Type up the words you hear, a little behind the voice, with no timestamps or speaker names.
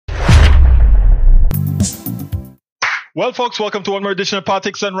Well, folks, welcome to one more edition of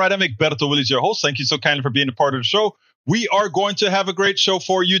Politics and Right. I'm Egberto Willies, your host. Thank you so kindly for being a part of the show. We are going to have a great show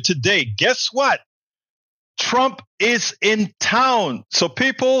for you today. Guess what? Trump is in town. So,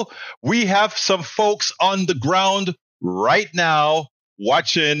 people, we have some folks on the ground right now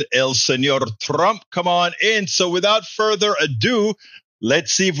watching El Señor Trump come on in. So, without further ado,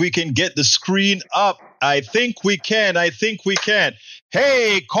 let's see if we can get the screen up. I think we can.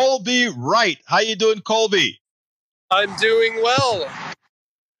 Hey, Colby Wright. How you doing, Colby? I'm doing well.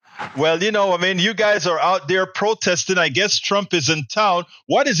 Well, you guys are out there protesting. I guess Trump is in town.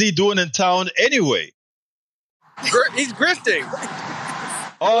 What is he doing in town anyway? He's grifting.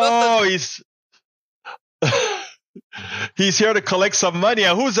 Oh, he's here to collect some money.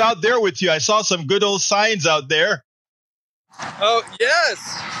 Who's out there with you? I saw some good old signs out there. Oh,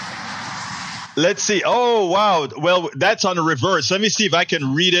 yes. Let's see. Oh, wow. Well, that's on the reverse. Let me see if I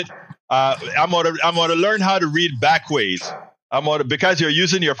can read it. I'm gonna learn how to read backways. Because you're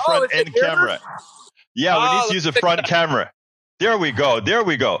using your front end camera. Yeah, we need to use a front camera. There we go.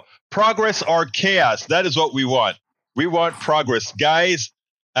 Progress or chaos. That is what we want. We want progress, guys.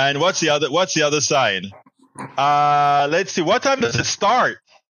 And what's the other sign? Let's see. What time does it start?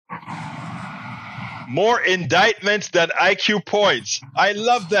 More indictments than IQ points. I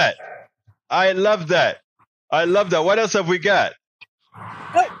love that. What else have we got?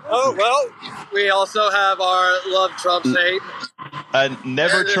 Oh, well, we also have our Love Trump saying. And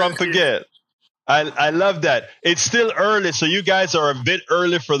never Trump again. I love that. It's still early, so you guys are a bit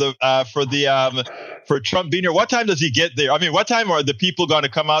early for Trump being here. What time does he get there? I mean, what time are the people going to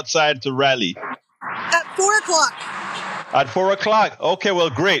come outside to rally? At 4 o'clock. At 4 o'clock. Okay, well,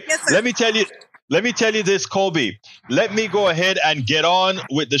 great. Yes, sir. Let me tell you this, Colby. Let me go ahead and get on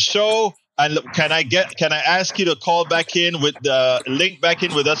with the show. And can I ask you to call back in with the link back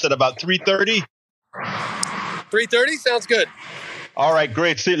in with us at about 3:30? 3:30 sounds good. All right,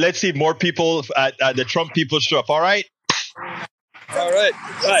 great. See, let's see more people at the Trump people show up. All right. All right.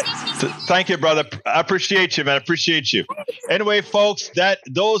 Bye. Thank you, brother. I appreciate you, man. I appreciate you. Anyway, folks,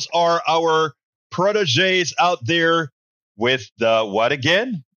 those are our proteges out there with the what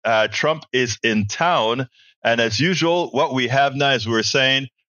again? Trump is in town, and as usual, what we have now is we're saying.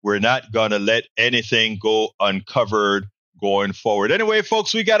 We're not going to let anything go uncovered going forward. Anyway,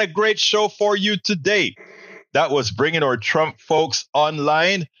 folks, we got a great show for you today. That was bringing our Trump folks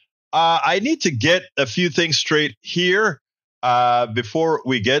online. I need to get a few things straight here before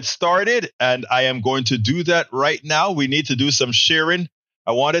we get started, and I am going to do that right now. We need to do some sharing.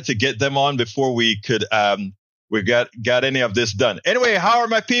 I wanted to get them on before we could we got any of this done. Anyway, how are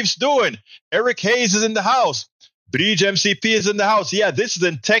my peeps doing? Eric Hayes is in the house. Bridge MCP is in the house. Yeah, this is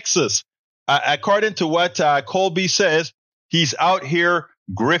in Texas. According to what Colby says, he's out here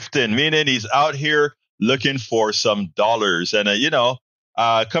grifting, meaning he's out here looking for some dollars. And,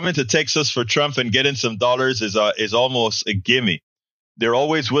 coming to Texas for Trump and getting some dollars is almost a gimme. They're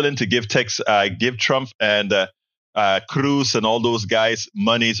always willing to give Trump and Cruz and all those guys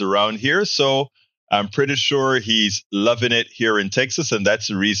monies around here. So I'm pretty sure he's loving it here in Texas, and that's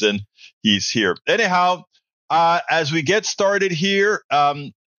the reason he's here. Anyhow, as we get started here,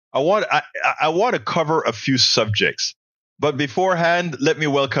 I want to cover a few subjects. But beforehand, let me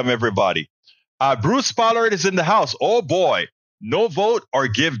welcome everybody. Bruce Pollard is in the house. Oh, boy. No vote or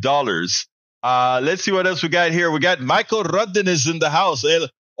give dollars. Let's see what else we got here. We got Michael Rudden is in the house.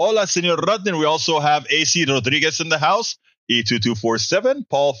 Hola, Senor Rudden. We also have AC Rodriguez in the house. E2247.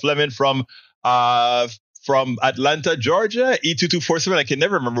 Paul Fleming from Atlanta, Georgia, E2247. I can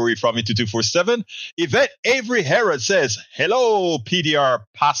never remember where you're from, E2247. Yvette Avery Harrod says, hello, PDR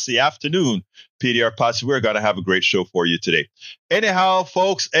Posse. Afternoon, PDR Posse. We're going to have a great show for you today. Anyhow,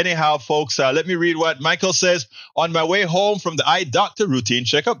 folks, let me read what Michael says. On my way home from the eye doctor routine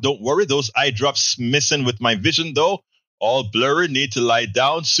checkup, don't worry, those eye drops missing with my vision, though. All blurry, need to lie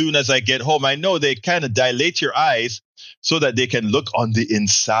down soon as I get home. I know they kind of dilate your eyes so that they can look on the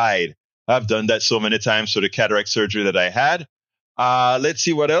inside. I've done that so many times for the cataract surgery that I had. Let's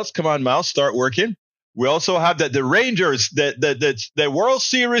see what else. Come on, mouse, start working. We also have that the Rangers, the World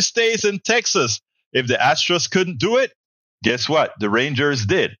Series stays in Texas. If the Astros couldn't do it, guess what? The Rangers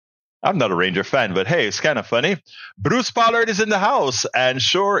did. I'm not a Ranger fan, but hey, it's kind of funny. Bruce Pollard is in the house and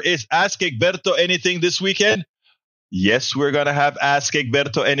sure is Ask Egberto anything this weekend. Yes, we're going to have Ask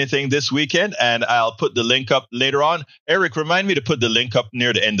Egberto Anything this weekend, and I'll put the link up later on. Eric, remind me to put the link up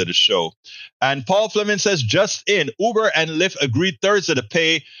near the end of the show. And Paul Fleming says, just in, Uber and Lyft agreed Thursday to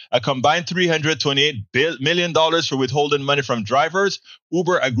pay a combined $328 million for withholding money from drivers.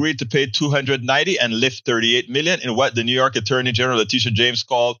 Uber agreed to pay $290 and Lyft $38 million in what the New York Attorney General Letitia James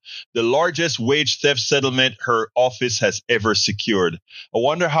called the largest wage theft settlement her office has ever secured. I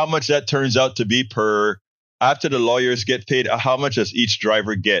wonder how much that turns out to be per... After the lawyers get paid, how much does each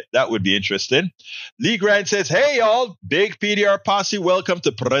driver get? That would be interesting. Lee Grant says, hey, y'all, big PDR posse, welcome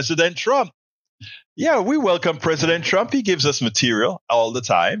to President Trump. Yeah, we welcome President Trump. He gives us material all the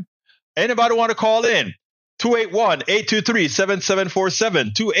time. Anybody want to call in?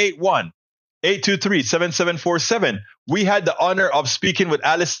 281-823-7747, 281-823-7747. We had the honor of speaking with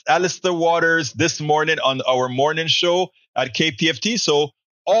Alistair Waters this morning on our morning show at KPFT. So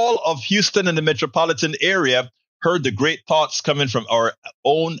all of Houston and the metropolitan area heard the great thoughts coming from our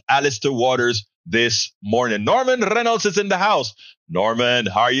own Alistair Waters this morning. Norman Reynolds is in the house. Norman,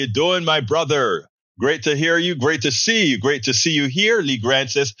 how are you doing, my brother? Great to hear you. Great to see you. Great to see you here. Lee Grant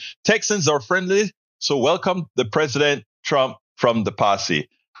says, Texans are friendly, so welcome the President Trump from the posse.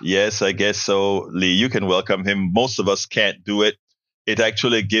 Yes, I guess so, Lee. You can welcome him. Most of us can't do it. It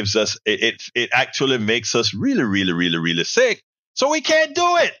actually gives us, it actually makes us really, really, really, really sick. So we can't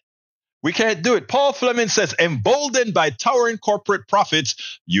do it. We can't do it. Paul Fleming says, emboldened by towering corporate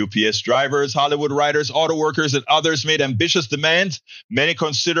profits, UPS drivers, Hollywood writers, auto workers, and others made ambitious demands, many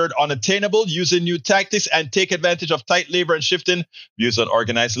considered unattainable, using new tactics and take advantage of tight labor and shifting views on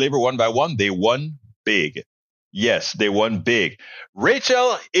organized labor. One by one, they won big. Yes, they won big.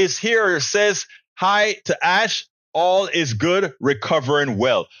 Rachel is here, says, hi to Ash. All is good, recovering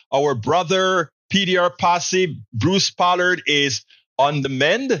well. Our brother PDR posse, Bruce Pollard, is on the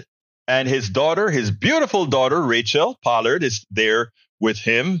mend, and his daughter, his beautiful daughter, Rachel Pollard, is there with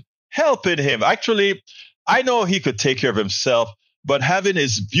him, helping him. Actually, I know he could take care of himself, but having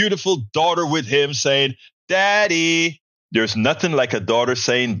his beautiful daughter with him saying, Daddy, there's nothing like a daughter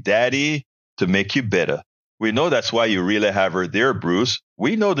saying, Daddy, to make you better. We know that's why you really have her there, Bruce.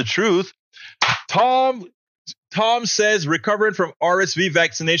 We know the truth. Tom says, recovering from RSV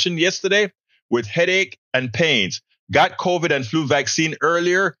vaccination yesterday, with headache and pains. Got COVID and flu vaccine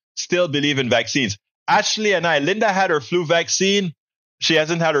earlier. Still believe in vaccines. Ashley and I, Linda had her flu vaccine. She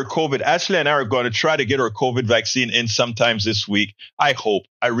hasn't had her COVID. Ashley and I are going to try to get her COVID vaccine in sometimes this week. I hope.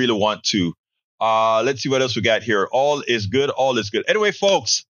 I really want to. Let's see what else we got here. All is good. All is good. Anyway,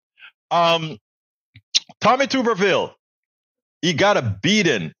 folks, Tommy Tuberville, he got a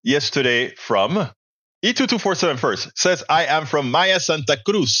beating yesterday from E2247 first. Says, I am from Maya Santa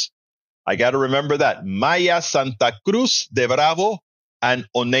Cruz. I got to remember that. Maya Santa Cruz de Bravo and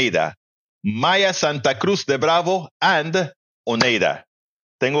Oneida. Maya Santa Cruz de Bravo and Oneida.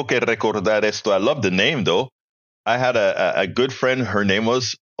 Tengo que recordar esto. I love the name, though. I had a good friend. Her name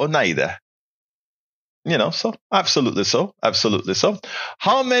was Oneida. You know, so absolutely so. Absolutely so.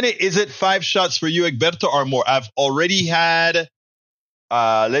 How many is it? 5 shots for you, Egberto, or more? I've already had,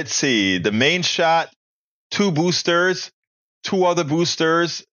 let's see, the main shot, 2 boosters, 2 other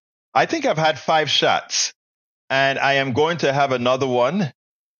boosters. I think I've had 5 shots, and I am going to have another one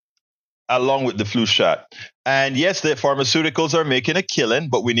along with the flu shot. And yes, the pharmaceuticals are making a killing,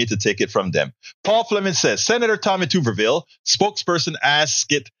 but we need to take it from them. Paul Fleming says, Senator Tommy Tuberville, spokesperson,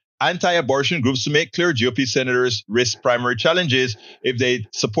 asked anti-abortion groups to make clear GOP senators risk primary challenges if they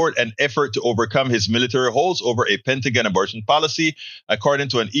support an effort to overcome his military holds over a Pentagon abortion policy, according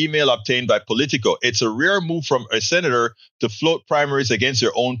to an email obtained by Politico. It's a rare move from a senator to float primaries against their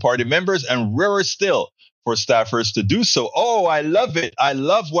own party members, and rarer still for staffers to do so. Oh, I love it. I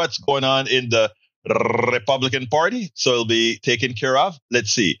love what's going on in the Republican Party, so it'll be taken care of. Let's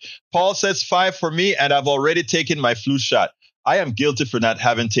see. Paul says 5 for me, and I've already taken my flu shot. I am guilty for not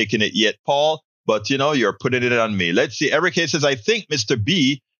having taken it yet, Paul, but you know, you're putting it on me. Let's see. Eric says, I think Mr.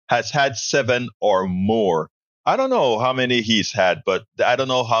 B has had 7 or more. I don't know how many he's had, but I don't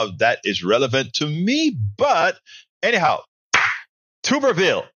know how that is relevant to me. But anyhow,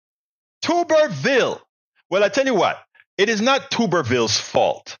 Tuberville. Well, I tell you what, it is not Tuberville's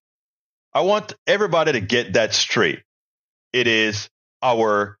fault. I want everybody to get that straight. It is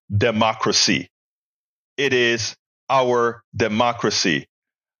our democracy. It is our democracy.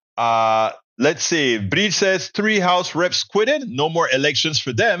 Let's see. Breed says 3 House reps quitted. No more elections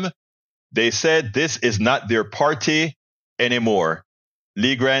for them. They said this is not their party anymore.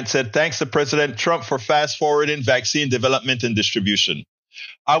 Lee Grant said, thanks to President Trump for fast forwarding vaccine development and distribution.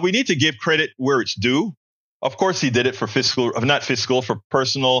 We need to give credit where it's due. Of course, he did it for for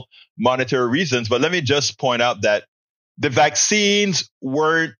personal monetary reasons. But let me just point out that the vaccines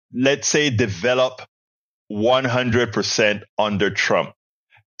were, let's say, developed 100% under Trump.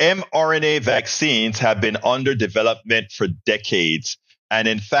 mRNA vaccines have been under development for decades. And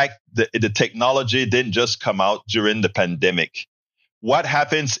in fact, the technology didn't just come out during the pandemic. What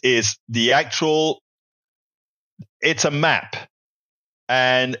happens is it's a map.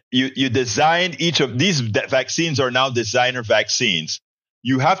 And you design each of these vaccines are now designer vaccines.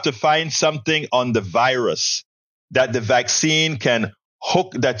 You have to find something on the virus that the vaccine can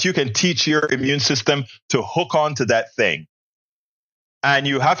hook, that you can teach your immune system to hook onto that thing. And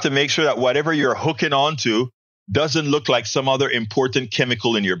you have to make sure that whatever you're hooking onto doesn't look like some other important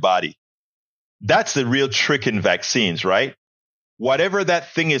chemical in your body. That's the real trick in vaccines, right? Whatever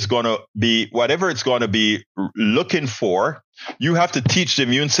that thing is going to be, whatever it's going to be looking for, you have to teach the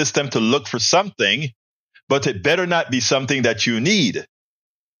immune system to look for something, but it better not be something that you need.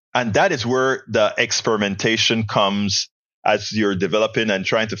 And that is where the experimentation comes as you're developing and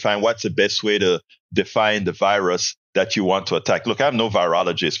trying to find what's the best way to define the virus that you want to attack. Look, I'm no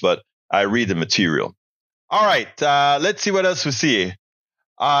virologist, but I read the material. All right, let's see what else we see.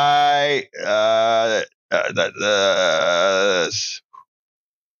 Let's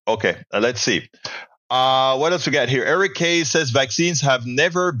see. What else we got here? Eric K says vaccines have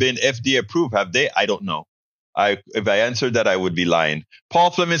never been FDA approved, have they? I don't know. If I answered that, I would be lying.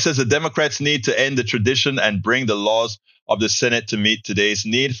 Paul Fleming says the Democrats need to end the tradition and bring the laws of the Senate to meet today's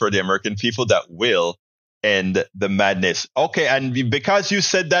need for the American people that will end the madness. Okay, and because you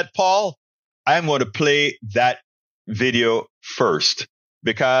said that, Paul, I'm going to play that video first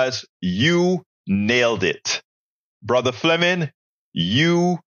because you nailed it. Brother Fleming,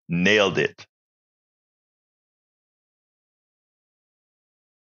 you nailed it.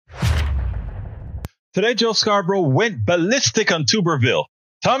 Today, Joe Scarborough went ballistic on Tuberville.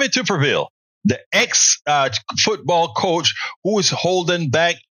 Tommy Tuberville, the ex-football coach who is holding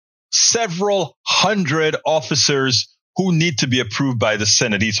back several hundred officers who need to be approved by the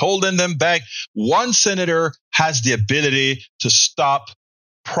Senate. He's holding them back. One senator has the ability to stop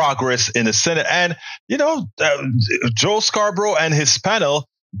progress in the Senate. And, Joe Scarborough and his panel,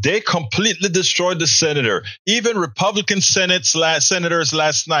 they completely destroyed the senator. Even Republican senators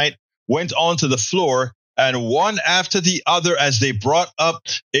last night went onto the floor, and one after the other, as they brought up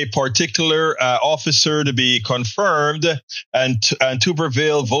a particular officer to be confirmed, and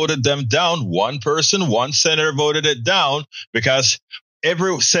Tuberville voted them down. One senator voted it down because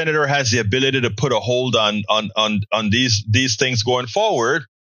every senator has the ability to put a hold on these things going forward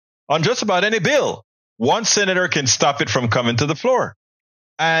on just about any bill. One senator can stop it from coming to the floor.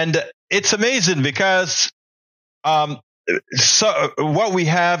 And it's amazing because so what we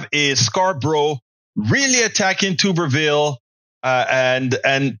have is Scarborough really attacking Tuberville and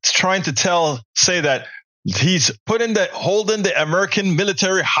trying to say that he's holding the American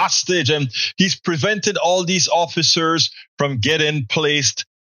military hostage, and he's prevented all these officers from getting approved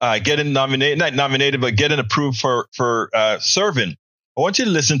for serving. I want you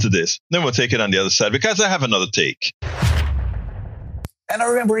to listen to this. Then we'll take it on the other side because I have another take. And I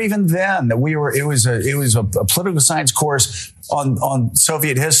remember even then that it was a political science course on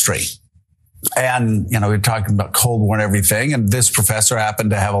Soviet history. And, we were talking about Cold War and everything. And this professor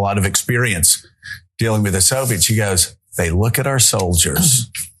happened to have a lot of experience dealing with the Soviets. He goes, they look at our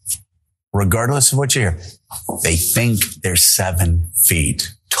soldiers, regardless of what you hear, they think they're 7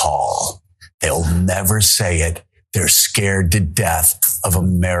 feet tall. They'll never say it. They're scared to death of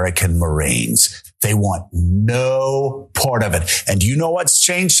American Marines. They want no part of it. And you know what's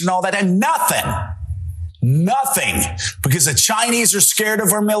changed in all that? And nothing. Because the Chinese are scared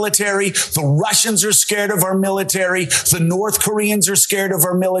of our military. The Russians are scared of our military. The North Koreans are scared of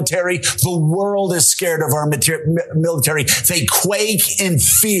our military. The world is scared of our military. They quake in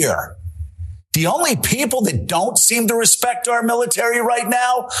fear. The only people that don't seem to respect our military right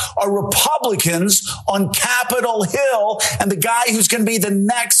now are Republicans on Capitol Hill and the guy who's going to be the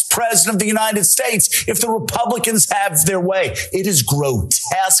next president of the United States if the Republicans have their way. It is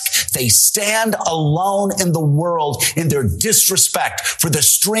grotesque. They stand alone in the world in their disrespect for the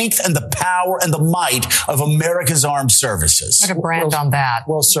strength and the power and the might of America's armed services. Put a brand on that.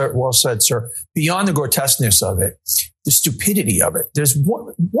 Well said, sir. Beyond the grotesqueness of it, the stupidity of it. There's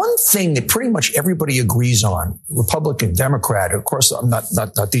one thing that pretty much everybody agrees on, Republican, Democrat, of course, I'm not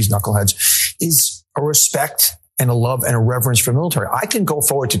these knuckleheads, is a respect and a love and a reverence for military. I can go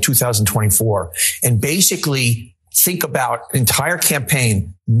forward to 2024 and basically think about an entire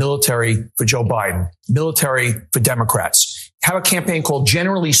campaign, military for Joe Biden, military for Democrats. Have a campaign called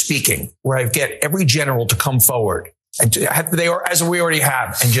Generally Speaking, where I get every general to come forward And they are, as we already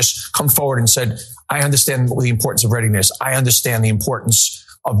have, and just come forward and said, I understand the importance of readiness. I understand the importance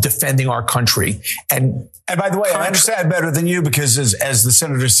of defending our country. And by the way, I understand better than you because as the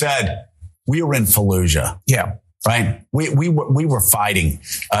senator said, we were in Fallujah. Yeah. Right. We were fighting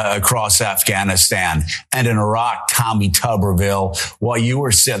across Afghanistan and in Iraq, Tommy Tuberville, while you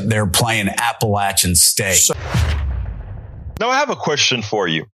were sitting there playing Appalachian State. Now, I have a question for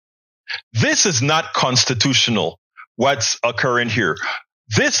you. This is not constitutional, what's occurring here.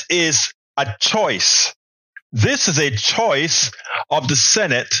 This is a choice. This is a choice of the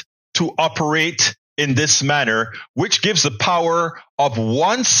Senate to operate in this manner, which gives the power of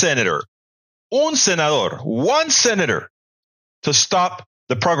one senator, un senador, one senator, to stop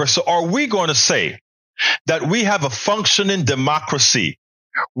the progress. So are we going to say that we have a functioning democracy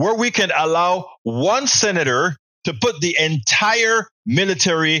where we can allow one senator to put the entire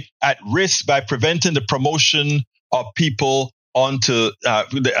military at risk by preventing the promotion of people onto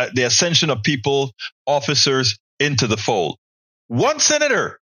the ascension of people, officers into the fold? One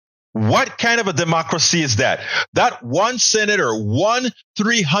senator. What kind of a democracy is that? That one senator,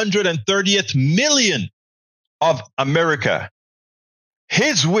 1/330th million of America,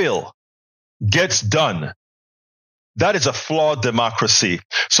 his will gets done. That is a flawed democracy.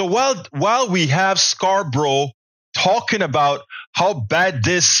 So while we have Scarborough talking about how bad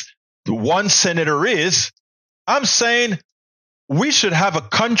this one senator is, I'm saying we should have a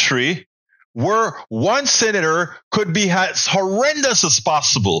country where one senator could be as horrendous as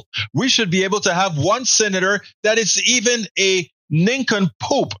possible. We should be able to have one senator that is even a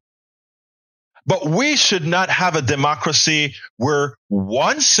nincompoop. But we should not have a democracy where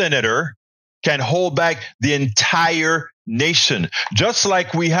one senator can hold back the entire nation. Just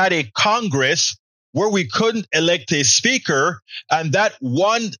like we had a Congress where we couldn't elect a speaker, and that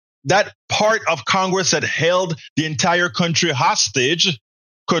part of Congress that held the entire country hostage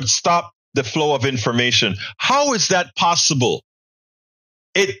could stop the flow of information. How is that possible?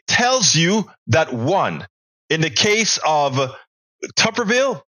 It tells you that, one, in the case of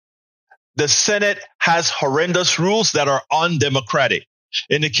Tuberville, the Senate has horrendous rules that are undemocratic.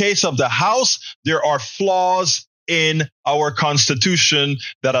 In the case of the House, there are flaws in our Constitution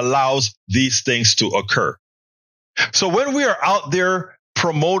that allows these things to occur. So when we are out there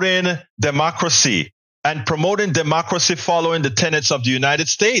promoting democracy and promoting democracy following the tenets of the United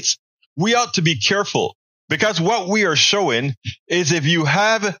States, we ought to be careful, because what we are showing is if you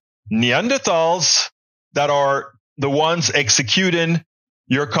have Neanderthals that are the ones executing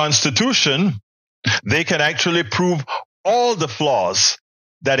your Constitution, they can actually prove all the flaws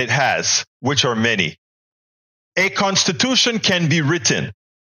that it has, which are many. A Constitution can be written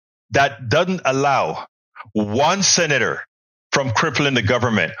that doesn't allow one senator from crippling the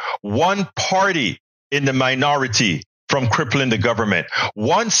government, one party in the minority from crippling the government,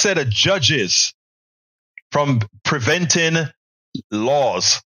 one set of judges from preventing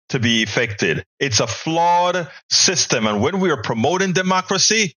laws to be effected. It's a flawed system. And when we are promoting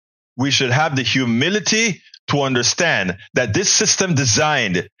democracy, we should have the humility to understand that this system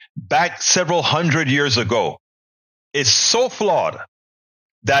designed back several hundred years ago is so flawed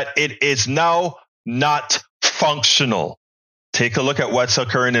that it is now not functional. Take a look at what's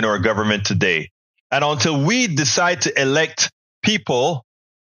occurring in our government today. And until we decide to elect people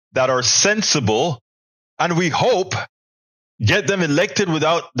that are sensible, and we hope get them elected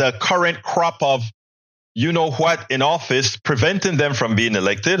without the current crop of you know what in office, preventing them from being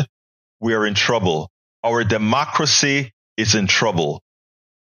elected, we are in trouble. Our democracy is in trouble.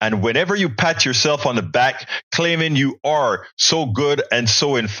 And whenever you pat yourself on the back claiming you are so good and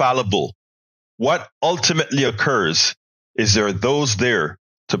so infallible, what ultimately occurs is there are those there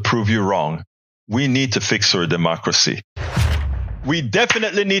to prove you wrong. We need to fix our democracy. We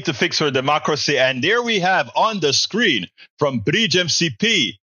definitely need to fix our democracy. And there we have on the screen from Bridge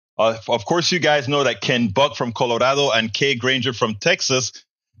MCP. Of course, you guys know that Ken Buck from Colorado and Kay Granger from Texas,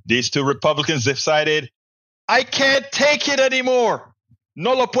 these two Republicans decided, I can't take it anymore.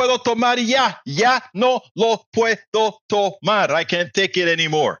 No lo puedo tomar ya. Ya no lo puedo tomar. I can't take it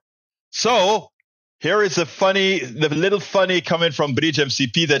anymore. So here is the little funny coming from Bridge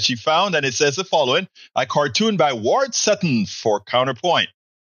MCP that she found, and it says the following: a cartoon by Ward Sutton for Counterpoint.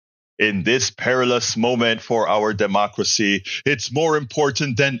 In this perilous moment for our democracy, it's more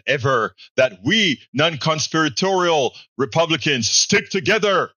important than ever that we non-conspiratorial Republicans stick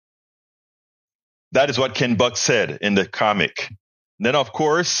together. That is what Ken Buck said in the comic. Then, of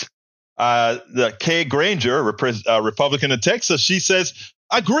course, the Kay Granger, Republican of Texas, she says,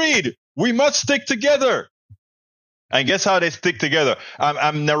 agreed, we must stick together. And guess how they stick together?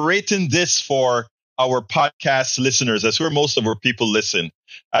 I'm narrating this for our podcast listeners. That's where most of our people listen.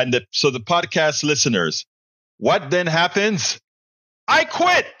 And so the podcast listeners, what then happens? I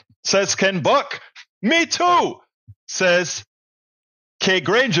quit, says Ken Buck. Me too, says Kay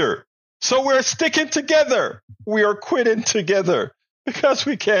Granger. So we're sticking together. We are quitting together because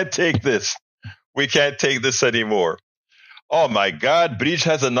we can't take this. We can't take this anymore. Oh my God, Bridge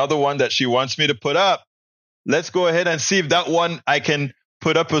has another one that she wants me to put up. Let's go ahead and see if that one I can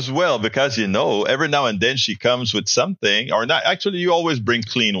put up as well, because every now and then she comes with something, or not. Actually, you always bring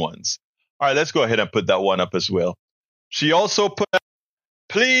clean ones. All right, let's go ahead and put that one up as well. She also put up,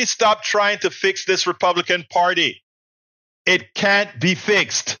 please stop trying to fix this Republican Party. It can't be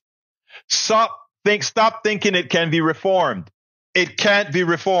fixed. Stop thinking it can be reformed. It can't be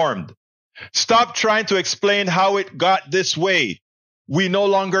reformed. Stop trying to explain how it got this way. We no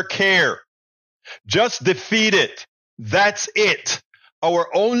longer care. Just defeat it. That's it.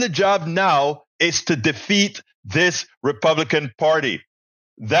 Our only job now is to defeat this Republican Party.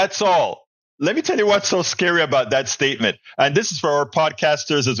 That's all. Let me tell you what's so scary about that statement. And this is for our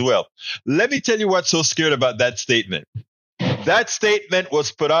podcasters as well. Let me tell you what's so scary about that statement. That statement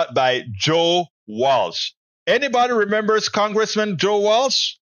was put out by Joe Walsh. Anybody remembers Congressman Joe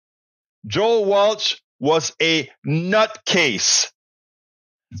Walsh? Joe Walsh was a nutcase.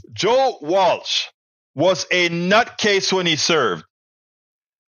 Joe Walsh was a nutcase when he served.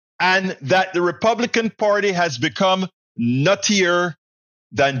 And that the Republican Party has become nuttier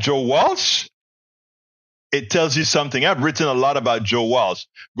than Joe Walsh, it tells you something. I've written a lot about Joe Walsh.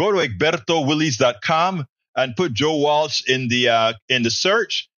 Go to egbertowillies.com and put Joe Walsh in the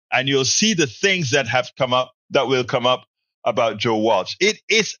search, and you'll see the things that will come up about Joe Walsh. It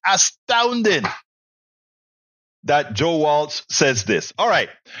is astounding that Joe Walsh says this. All right,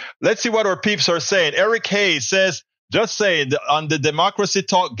 let's see what our peeps are saying. Eric Hayes says, just saying, on the Democracy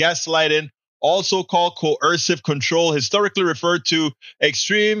Talk, gaslighting, also called coercive control, historically referred to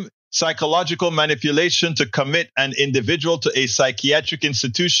extreme psychological manipulation to commit an individual to a psychiatric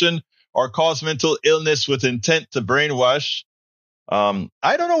institution or cause mental illness with intent to brainwash.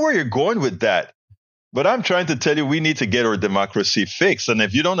 I don't know where you're going with that, but I'm trying to tell you we need to get our democracy fixed. And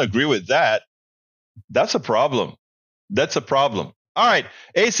if you don't agree with that, that's a problem. That's a problem. All right.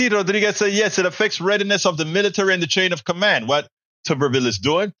 AC Rodriguez said, yes, it affects readiness of the military and the chain of command. What Tuberville is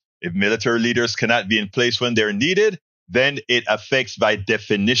doing, if military leaders cannot be in place when they're needed, then it affects by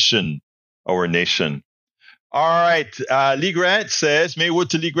definition our nation. All right. Lee Grant says, Maywood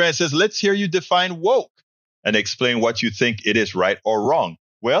to Lee Grant says, let's hear you define woke and explain what you think it is, right or wrong.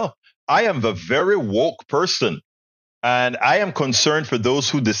 Well, I am a very woke person, and I am concerned for those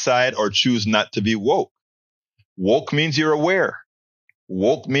who decide or choose not to be woke. Woke means you're aware.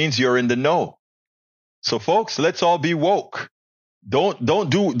 Woke means you're in the know. So folks, let's all be woke. Don't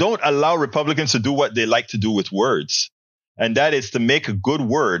allow Republicans to do what they like to do with words. And that is to make a good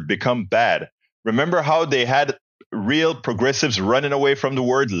word become bad. Remember how they had real progressives running away from the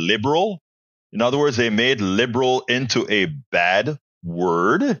word liberal? In other words, they made liberal into a bad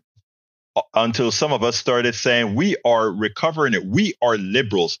word until some of us started saying we are recovering it. We are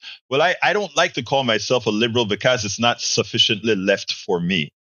liberals. Well, I don't like to call myself a liberal because it's not sufficiently left for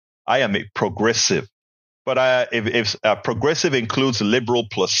me. I am a progressive. But if a progressive includes liberal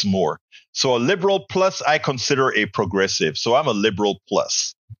plus more. So a liberal plus, I consider a progressive. So I'm a liberal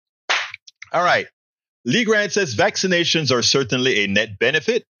plus. All right. Lee Grant says vaccinations are certainly a net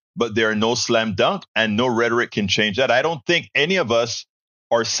benefit, but they are no slam dunk and no rhetoric can change that. I don't think any of us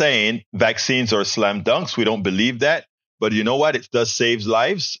are saying vaccines are slam dunks. We don't believe that. But you know what? It does save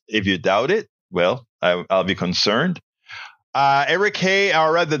lives. If you doubt it, well, I'll be concerned. Eric Hay,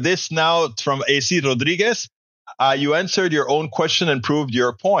 or rather this now from AC Rodriguez. You answered your own question and proved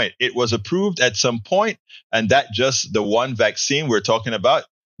your point. It was approved at some point, and that just the one vaccine we're talking about.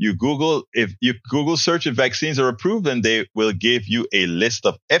 If you Google search if vaccines are approved, then they will give you a list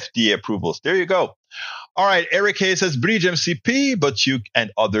of FDA approvals. There you go. All right. Eric Hay says, Bridge MCP, but you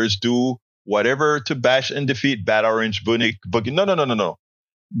and others do whatever to bash and defeat Bad Orange Boogie. No.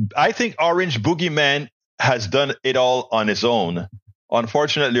 I think Orange Boogeyman has done it all on his own.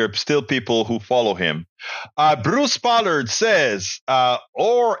 Unfortunately, there are still people who follow him. Bruce Pollard says,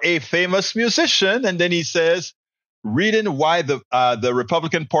 or a famous musician. And then he says, reading why the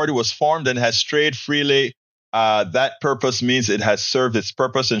Republican Party was formed and has strayed freely, that purpose means it has served its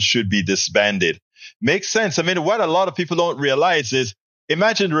purpose and should be disbanded. Makes sense. I mean, what a lot of people don't realize is,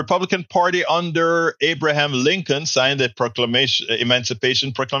 imagine the Republican Party under Abraham Lincoln signed the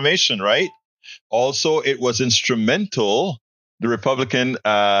Emancipation Proclamation, right? Also, it was instrumental. The Republican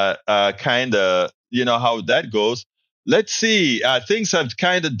kind of, you know how that goes. Let's see. Things have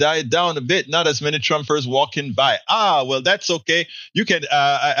kind of died down a bit. Not as many Trumpers walking by. Well, that's okay. You can.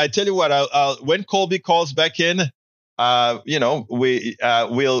 I tell you what. I'll when Colby calls back in, we'll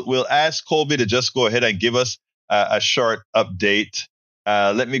ask Colby to just go ahead and give us a short update.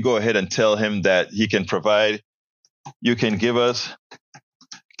 Let me go ahead and tell him that he can provide. You can give us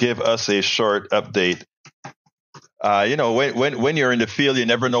a short update. When you're in the field, you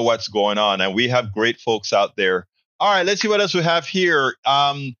never know what's going on, and we have great folks out there. All right, let's see what else we have here.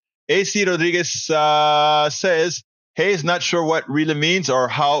 AC Rodriguez says, "Hey, is not sure what really means or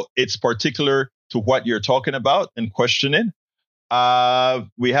how it's particular to what you're talking about and questioning."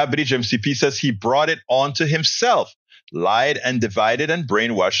 We have Bridge MCP says he brought it onto himself, lied and divided and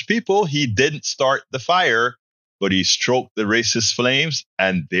brainwashed people. He didn't start the fire, but he stroked the racist flames,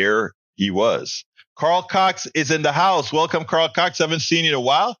 and there he was. Carl Cox is in the house. Welcome, Carl Cox. Haven't seen you in a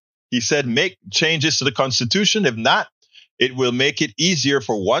while. He said, make changes to the Constitution. If not, it will make it easier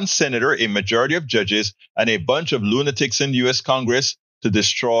for one senator, a majority of judges, and a bunch of lunatics in the U.S. Congress to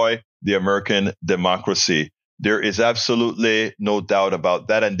destroy the American democracy. There is absolutely no doubt about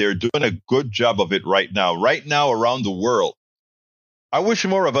that, and they're doing a good job of it right now. Right now, around the world, I wish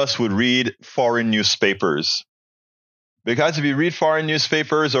more of us would read foreign newspapers. Because if you read foreign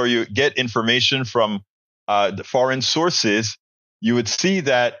newspapers or you get information from the foreign sources, you would see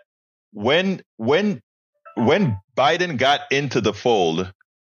that when Biden got into the fold,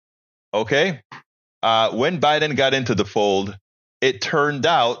 when Biden got into the fold, it turned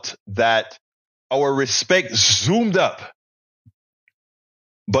out that our respect zoomed up.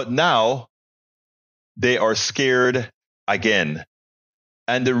 But now they are scared again.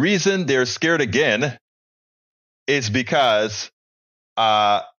 And the reason they're scared again is because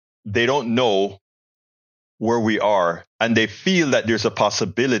they don't know where we are, and they feel that there's a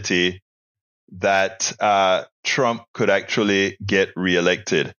possibility that Trump could actually get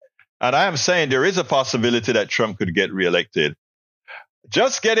reelected. And I am saying there is a possibility that Trump could get reelected.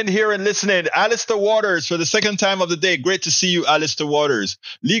 Just get in here and listen in. Alistair Waters for the second time of the day. Great to see you, Alistair Waters.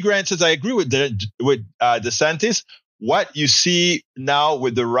 Lee Grant says, I agree with DeSantis. What you see now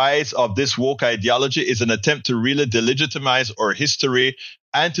with the rise of this woke ideology is an attempt to really delegitimize our history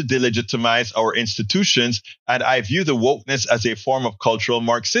and to delegitimize our institutions. And I view the wokeness as a form of cultural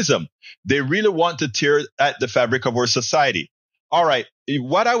Marxism. They really want to tear at the fabric of our society. All right.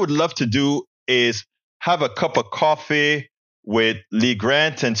 What I would love to do is have a cup of coffee with Lee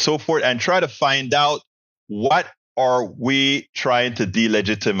Grant and so forth and try to find out what are we trying to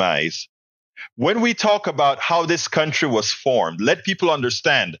delegitimize. When we talk about how this country was formed, let people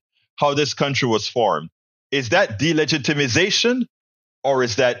understand how this country was formed. Is that delegitimization or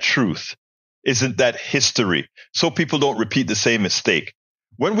is that truth? Isn't that history? So people don't repeat the same mistake.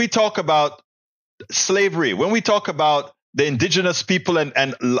 When we talk about slavery, when we talk about the indigenous people and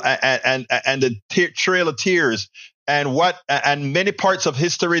the Trail of Tears and many parts of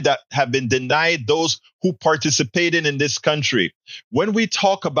history that have been denied those who participated in this country, when we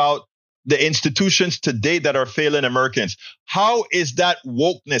talk about the institutions today that are failing Americans, how is that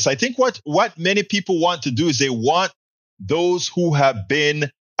wokeness? I think what many people want to do is they want those who have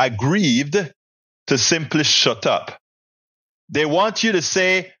been aggrieved to simply shut up. They want you to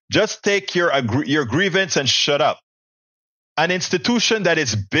say, just take your grievance and shut up. An institution that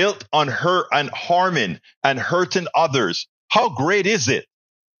is built on hurt and harming and hurting others, how great is it?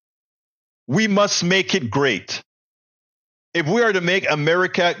 We must make it great. If we are to make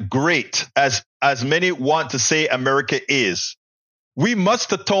America great, as many want to say America is, we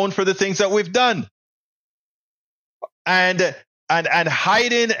must atone for the things that we've done. And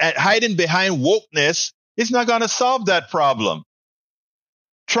hiding behind wokeness is not going to solve that problem.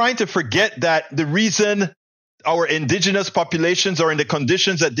 Trying to forget that the reason our indigenous populations are in the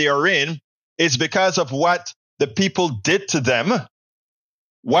conditions that they are in is because of what the people did to them,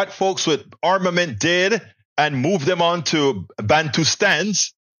 what folks with armament did, and move them on to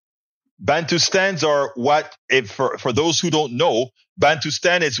Bantustans. Bantustans are what, for those who don't know,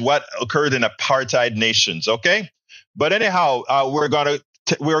 Bantustan is what occurred in apartheid nations, okay? But anyhow, we're going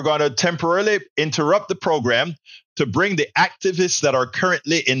to temporarily interrupt the program to bring the activists that are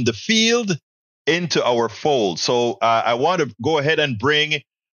currently in the field into our fold. So I want to go ahead and bring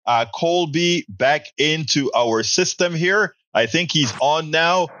Colby back into our system here. I think he's on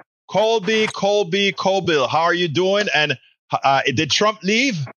now. Colby, how are you doing? And did Trump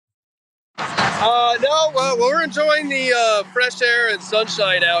leave? No, well, we're enjoying the fresh air and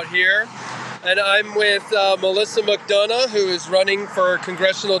sunshine out here. And I'm with Melissa McDonough, who is running for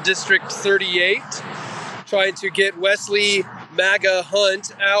Congressional District 38, trying to get Wesley MAGA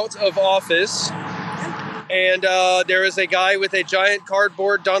Hunt out of office. And there is a guy with a giant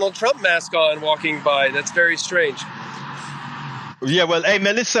cardboard Donald Trump mask on walking by. That's very strange. Yeah, well, hey,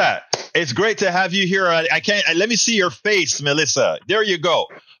 Melissa, it's great to have you here. I can't. Let me see your face, Melissa. There you go.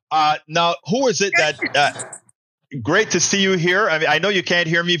 Now, who is it that? Great to see you here. I mean, I know you can't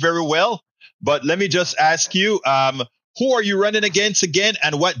hear me very well, but let me just ask you, who are you running against again,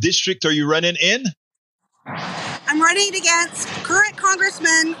 and what district are you running in? I'm running against current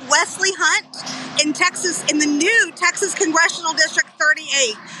Congressman Wesley Hunt in Texas, in the new Texas Congressional District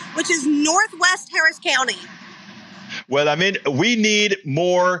 38, which is Northwest Harris County. Well, I mean, we need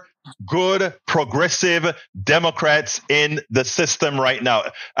more good progressive Democrats in the system right now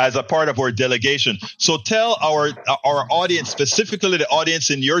as a part of our delegation. So tell our audience, specifically the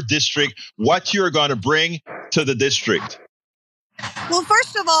audience in your district, what you're going to bring to the district. Well,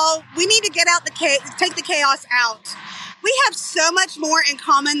 first of all, we need to get out take the chaos out. We have so much more in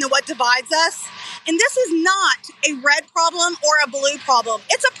common than what divides us. And this is not a red problem or a blue problem.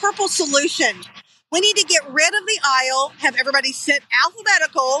 It's a purple solution. We need to get rid of the aisle, have everybody sit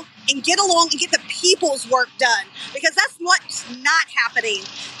alphabetical, and get along and get the people's work done. Because that's what's not happening.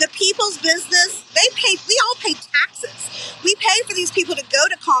 The people's business, we all pay taxes. We pay for these people to go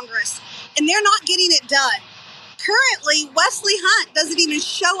to Congress, and they're not getting it done. Currently, Wesley Hunt doesn't even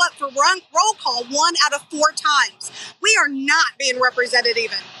show up for roll call 1 out of 4 times. We are not being represented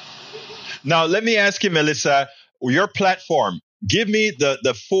even. Now, let me ask you, Melissa, your platform. Give me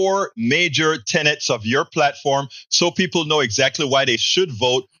the 4 major tenets of your platform so people know exactly why they should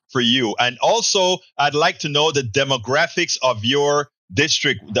vote for you. And also, I'd like to know the demographics of your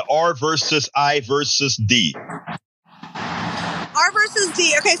district, the R versus I versus D. R versus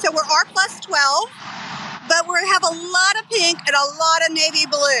D. Okay, so we're R plus 12, but we have a lot of pink and a lot of navy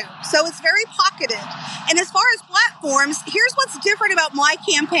blue. So it's very pocketed. And as far as platforms, here's what's different about my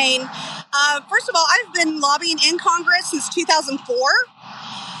campaign. First of all, I've been lobbying in Congress since 2004.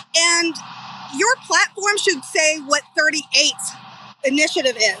 And your platform should say what 38's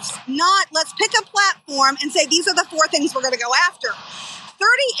initiative is. Not let's pick a platform and say these are the 4 things we're going to go after.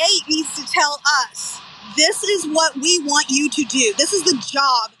 38 needs to tell us this is what we want you to do. This is the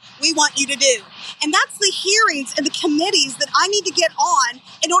job we want you to do. And that's the hearings and the committees that I need to get on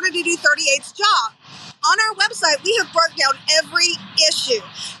in order to do 38's job. On our website, we have broken down every issue.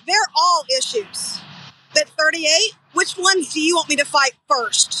 They're all issues. But 38, which ones do you want me to fight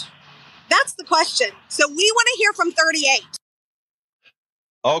first? That's the question. So we want to hear from 38.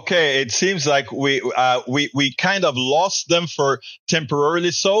 Okay, it seems like we kind of lost them for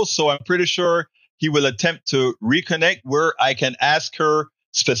temporarily so I'm pretty sure he will attempt to reconnect where I can ask her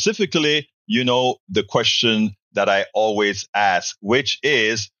specifically, the question that I always ask, which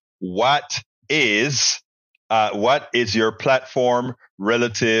is what is your platform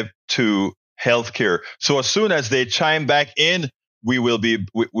relative to healthcare? So as soon as they chime back in, we'll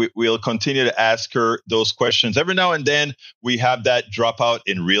continue to ask her those questions. Every now and then we have that drop out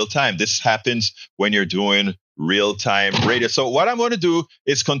in real time. This happens when you're doing real time radio. So what I'm going to do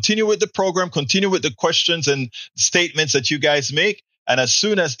is continue with the program, continue with the questions and statements that you guys make. And as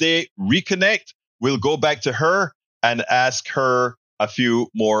soon as they reconnect, we'll go back to her and ask her a few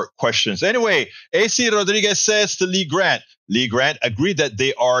more questions. Anyway, AC Rodriguez says to Lee Grant agreed that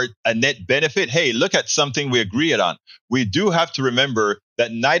they are a net benefit. Hey, look at something we agreed on. We do have to remember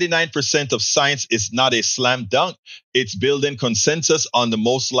that 99% of science is not a slam dunk. It's building consensus on the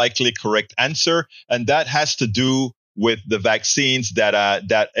most likely correct answer. And that has to do with the vaccines that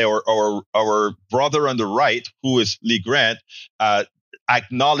our brother on the right, who is Lee Grant,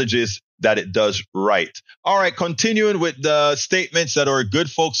 acknowledges that it does right. All right, continuing with the statements that our good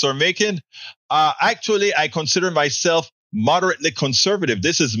folks are making. Actually, I consider myself moderately conservative.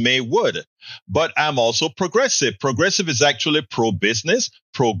 This is May Wood, but I'm also progressive. Progressive is actually pro-business,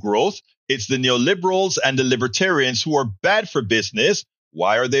 pro-growth. It's the neoliberals and the libertarians who are bad for business.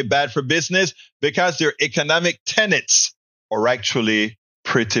 Why are they bad for business? Because their economic tenets are actually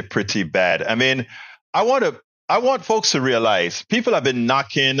pretty bad. I mean, I want folks to realize people have been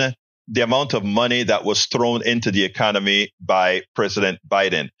knocking the amount of money that was thrown into the economy by President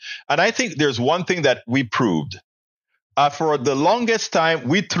Biden. And I think there's one thing that we proved. For the longest time,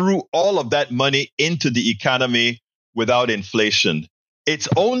 we threw all of that money into the economy without inflation. It's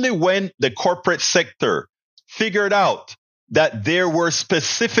only when the corporate sector figured out that there were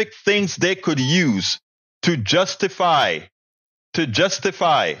specific things they could use to justify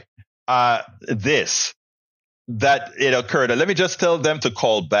this that it occurred. And let me just tell them to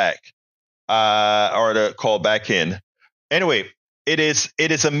call back or to call back in. Anyway, it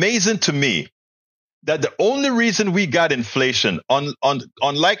is amazing to me that the only reason we got inflation,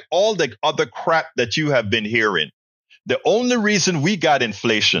 unlike all the other crap that you have been hearing, the only reason we got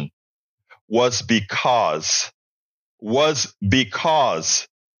inflation was because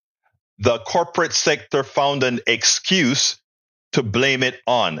the corporate sector found an excuse to blame it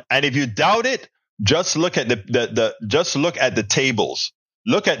on. And if you doubt it, just look at just look at the tables.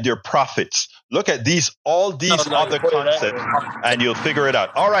 Look at your profits. Look at all these other concepts, and you'll figure it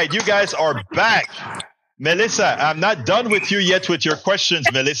out. All right, you guys are back. Melissa, I'm not done with you yet with your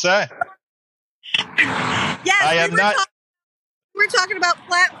questions, Melissa. Yes, we're talking about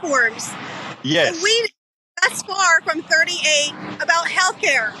platforms. Yes. So we thus far from 38 about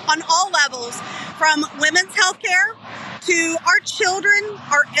healthcare on all levels, from women's healthcare to our children,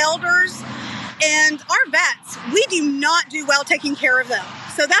 our elders, and our vets. We do not do well taking care of them.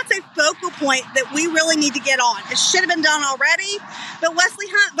 So that's a focal point that we really need to get on. It should have been done already, but Wesley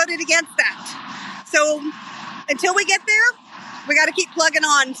Hunt voted against that. So until we get there, we got to keep plugging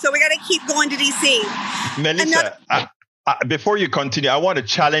on. So we got to keep going to DC. Melissa, before you continue, I want to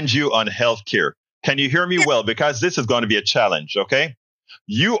challenge you on healthcare. Can you hear me well? Because this is going to be a challenge, okay?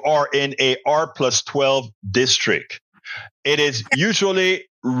 You are in a R+12 district. It is usually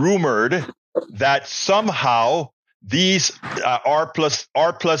rumored that somehow these R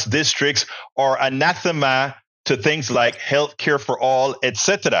plus districts are anathema to things like healthcare for all,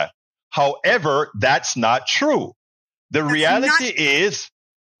 etc. However, that's not true. The reality is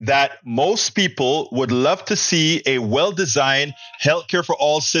that most people would love to see a well-designed healthcare for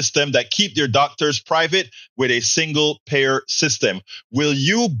all system that keep their doctors private with a single payer system. Will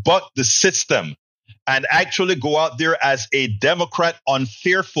you buck the system and actually go out there as a Democrat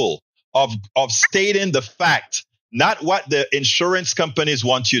unfearful of stating the fact, not what the insurance companies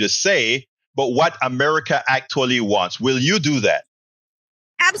want you to say, but what America actually wants? Will you do that?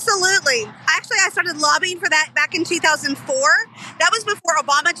 Absolutely. Actually, I started lobbying for that back in 2004. That was before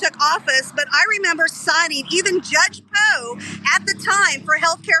Obama took office, but I remember signing even Judge Poe at the time for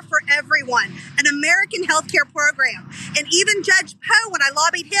healthcare for everyone, an American healthcare program. And even Judge Poe, when I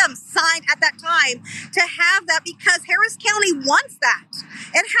lobbied him, signed at that time to have that because Harris County wants that.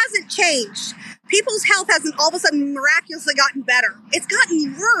 It hasn't changed. People's health hasn't all of a sudden miraculously gotten better. It's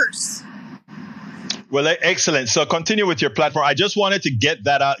gotten worse. Well, excellent. So continue with your platform. I just wanted to get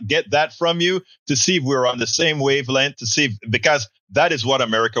that from you to see if we're on the same wavelength, because that is what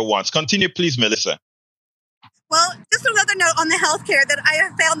America wants. Continue, please, Melissa. Well, just another note on the healthcare that I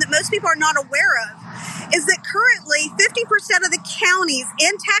have found that most people are not aware of is that currently 50% of the counties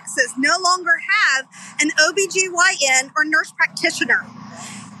in Texas no longer have an OBGYN or nurse practitioner.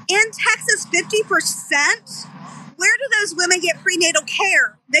 In Texas, 50%, where do those women get prenatal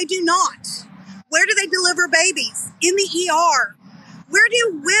care? They do not. Where do they deliver babies? In the ER. Where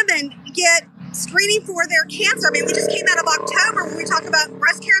do women get screening for their cancer? I mean, we just came out of October when we talk about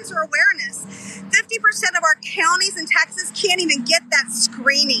breast cancer awareness. 50% of our counties in Texas can't even get that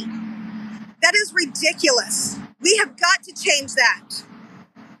screening. That is ridiculous. We have got to change that.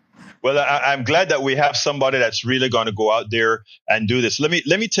 Well, I'm glad that we have somebody that's really going to go out there and do this. Let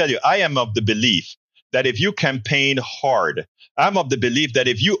me tell you, I am of the belief that if you campaign hard, I'm of the belief that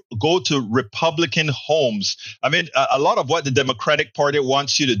if you go to Republican homes, I mean, a lot of what the Democratic Party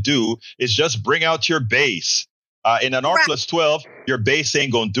wants you to do is just bring out your base. In an R+12, your base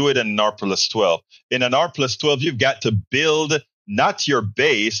ain't going to do it in an R+12. In an R+12, you've got to build not your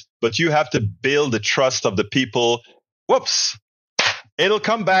base, but you have to build the trust of the people. Whoops. It'll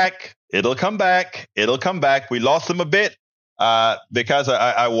come back. It'll come back. It'll come back. We lost them a bit. Because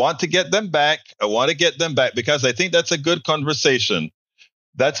I want to get them back. I want to get them back because I think that's a good conversation.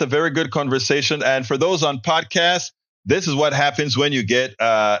 That's a very good conversation. And for those on podcast, this is what happens when you get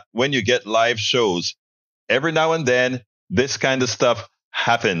live shows. Every now and then, this kind of stuff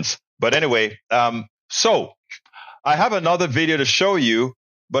happens. But anyway, so I have another video to show you,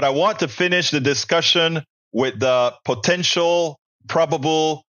 but I want to finish the discussion with the potential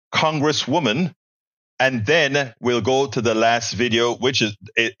probable Congresswoman. And then we'll go to the last video, which is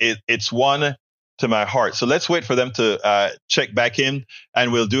it's one to my heart. So let's wait for them to check back in,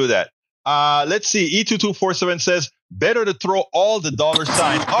 and we'll do that. Let's see. E2247 says, better to throw all the dollar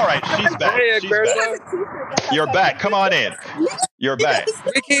signs. All right, she's back. Hey, she's back. You're back. Come on in. You're back.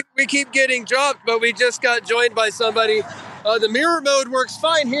 We keep getting dropped, but we just got joined by somebody. The mirror mode works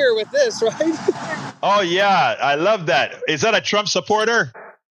fine here with this, right? Oh, yeah. I love that. Is that a Trump supporter?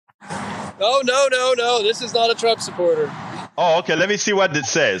 Oh, no. This is not a Trump supporter. Oh, okay. Let me see what it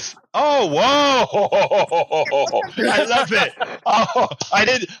says. Oh, whoa! I love it. Oh, I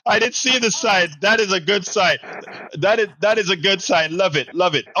didn't see the sign. That is a good sign. That is a good sign. Love it.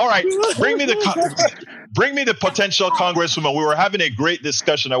 Love it. All right, bring me the potential congresswoman. We were having a great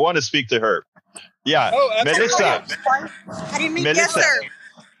discussion. I want to speak to her. Yeah, Oh, Melissa. I didn't mean Melissa. yes, sir.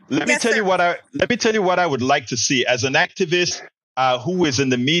 Let me tell you what I would like to see as an activist who is in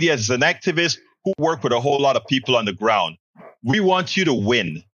the media, as an activist who work with a whole lot of people on the ground. We want you to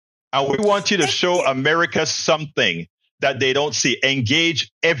win, and we want you to show America something that they don't see.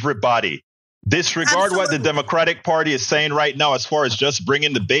 Engage everybody. Disregard what the Democratic Party is saying right now as far as just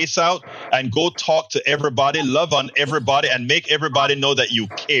bringing the base out, and go talk to everybody, love on everybody, and make everybody know that you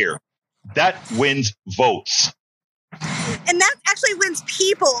care. That wins votes. And that actually wins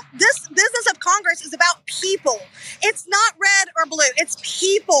people. This business of Congress is about people. It's not red or blue. It's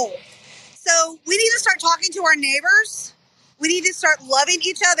people. So we need to start talking to our neighbors. We need to start loving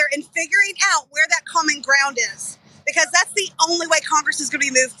each other and figuring out where that common ground is, because that's the only way Congress is going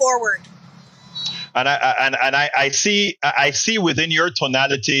to be moved forward. And I see within your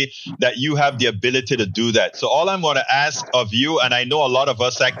tonality that you have the ability to do that. So all I'm going to ask of you, and I know a lot of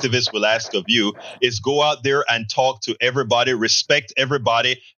us activists will ask of you, is go out there and talk to everybody, respect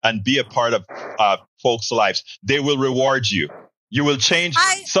everybody, and be a part of folks' lives. They will reward you. You will change.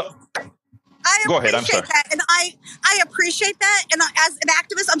 Go ahead. I'm sorry. That, and I appreciate that. And as an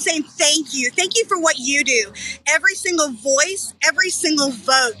activist, I'm saying thank you. Thank you for what you do. Every single voice, every single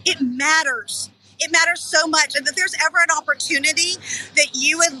vote, it matters. It matters so much. And if there's ever an opportunity that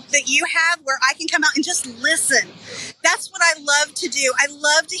you have where I can come out and just listen, that's what I love to do. I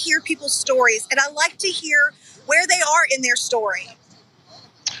love to hear people's stories, and I like to hear where they are in their story.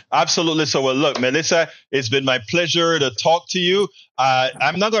 Absolutely. So, well, look, Melissa, it's been my pleasure to talk to you.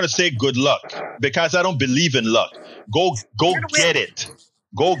 I'm not going to say good luck, because I don't believe in luck. Go get it.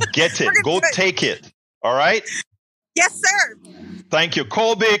 Go get it. Go take it. All right? Yes, sir. Thank you.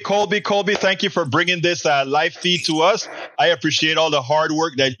 Colby, thank you for bringing this live feed to us. I appreciate all the hard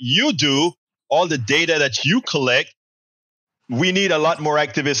work that you do, all the data that you collect. We need a lot more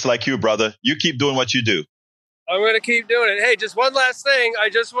activists like you, brother. You keep doing what you do. I'm going to keep doing it. Hey, just one last thing. I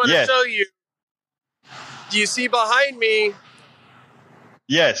just want to show you. Do you see behind me?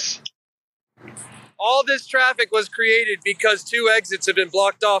 Yes. All this traffic was created because 2 exits have been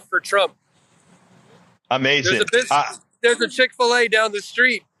blocked off for Trump. Amazing. There's a Chick-fil-A down the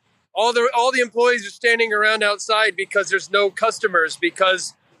street. All the employees are standing around outside because there's no customers,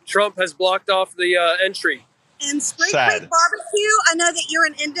 because Trump has blocked off the entry. And Spring Creek Barbecue, I know that you're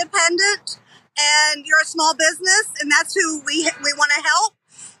an independent and you're a small business, and that's who we want to help.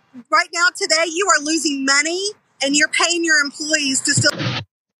 Right now, today, you are losing money, and you're paying your employees to still.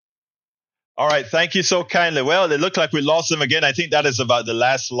 All right. Thank you so kindly. Well, it looked like we lost him again. I think that is about the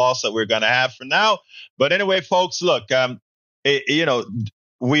last loss that we're going to have for now. But anyway, folks, look,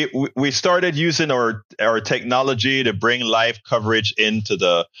 we started using our technology to bring live coverage into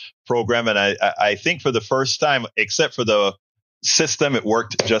the program. And I think for the first time, except for the system, it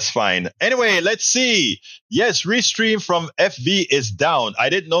worked just fine. Anyway, let's see. Yes, Restream from FV is down. I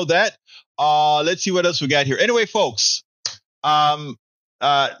didn't know that. Let's see what else we got here. Anyway, folks,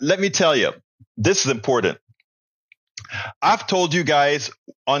 let me tell you, this is important. I've told you guys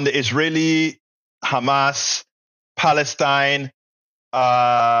on the Israeli, Hamas, Palestine,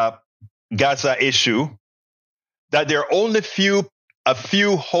 Gaza issue that there are only a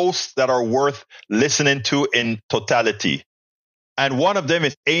few hosts that are worth listening to in totality. And one of them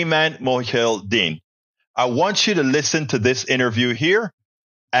is Ayman Mohyeldin. I want you to listen to this interview here,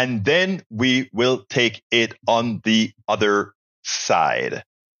 and then we will take it on the other side.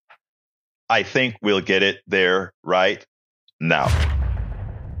 I think we'll get it there right now.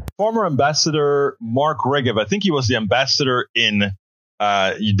 Former Ambassador Mark Regev, I think he was the ambassador in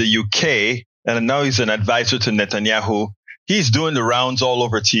the UK, and now he's an advisor to Netanyahu. He's doing the rounds all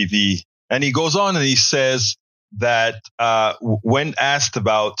over TV. And he goes on and he says that when asked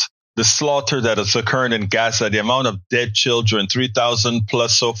about the slaughter that has occurred in Gaza, the amount of dead children, 3,000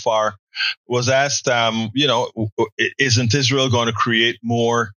 plus so far, was asked, isn't Israel going to create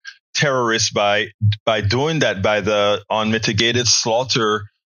more terrorists by doing that, by the unmitigated slaughter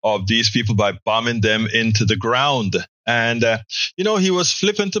of these people, by bombing them into the ground? And, he was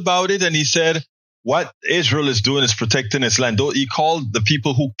flippant about it. And he said, what Israel is doing is protecting its land. He called the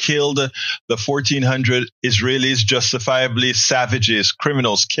people who killed the 1,400 Israelis justifiably savages,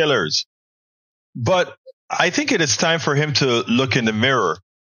 criminals, killers. But I think it is time for him to look in the mirror.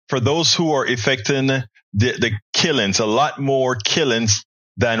 For those who are effecting the killings, a lot more killings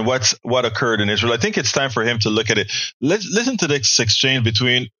than what occurred in Israel. I think it's time for him to look at it. Listen to this exchange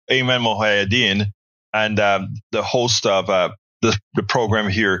between Ayman Mohyeddin and the host of the program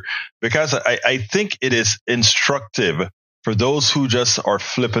here, because I think it is instructive for those who just are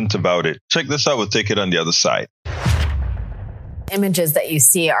flippant about it. Check this out. We'll take it on the other side. Images that you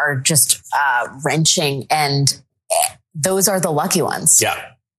see are just wrenching, and those are the lucky ones. Yeah.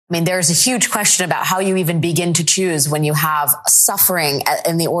 I mean, there's a huge question about how you even begin to choose when you have suffering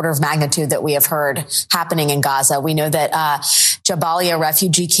in the order of magnitude that we have heard happening in Gaza. We know that Jabalia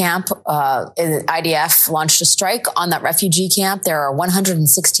refugee camp, IDF launched a strike on that refugee camp. There are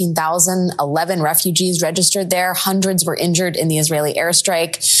 116,011 refugees registered there. Hundreds were injured in the Israeli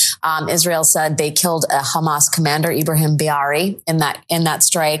airstrike. Israel said they killed a Hamas commander, Ibrahim Biari, in that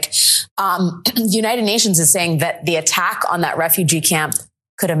strike. The United Nations is saying that the attack on that refugee camp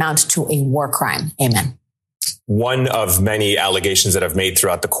could amount to a war crime. Amen. One of many allegations that I've made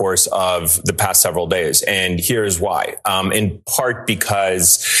throughout the course of the past several days. And here's why. In part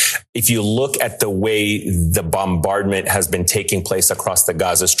because if you look at the way the bombardment has been taking place across the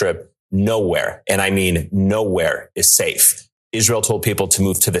Gaza Strip, nowhere, and I mean nowhere, is safe. Israel told people to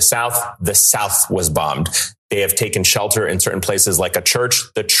move to the south. The south was bombed. They have taken shelter in certain places like a church.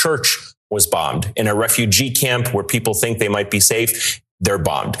 The church was bombed. In a refugee camp where people think they might be safe, they're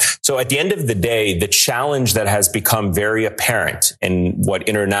bombed. So at the end of the day, the challenge that has become very apparent in what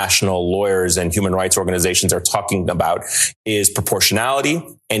international lawyers and human rights organizations are talking about is proportionality,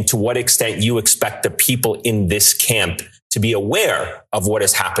 and to what extent you expect the people in this camp to be aware of what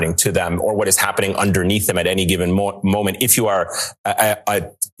is happening to them or what is happening underneath them at any given moment. If you are,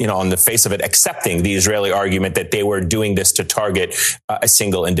 on the face of it, accepting the Israeli argument that they were doing this to target a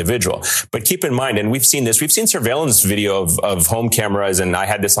single individual. But keep in mind, and we've seen surveillance video of home cameras, and I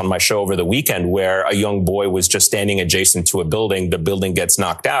had this on my show over the weekend, where a young boy was just standing adjacent to a building. The building gets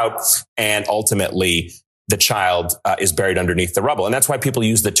knocked out, and ultimately the child is buried underneath the rubble. And that's why people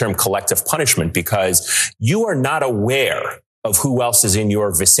use the term collective punishment, because you are not aware of who else is in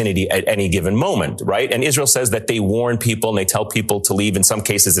your vicinity at any given moment, right? And Israel says that they warn people and they tell people to leave. In some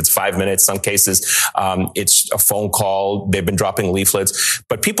cases, it's 5 minutes. Some cases, it's a phone call. They've been dropping leaflets,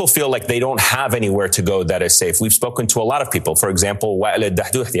 but people feel like they don't have anywhere to go that is safe. We've spoken to a lot of people. For example, Wael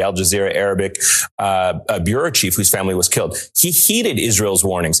al-Dahdouh, the Al Jazeera Arabic bureau chief whose family was killed. He heeded Israel's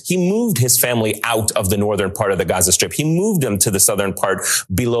warnings. He moved his family out of the northern part of the Gaza Strip. He moved them to the southern part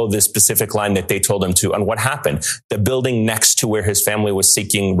below the specific line that they told him to. And what happened? The building next to where his family was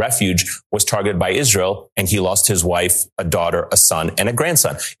seeking refuge was targeted by Israel, and he lost his wife, a daughter, a son, and a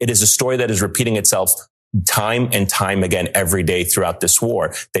grandson. It is a story that is repeating itself time and time again every day throughout this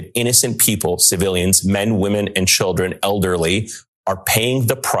war, that innocent people, civilians, men, women, and children, elderly, are paying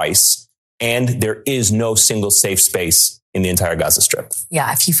the price, and there is no single safe space in the entire Gaza Strip.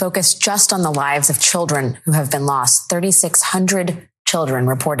 Yeah, if you focus just on the lives of children who have been lost, 3,600 children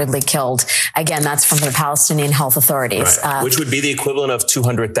reportedly killed. Again, that's from the Palestinian health authorities. Right. Which would be the equivalent of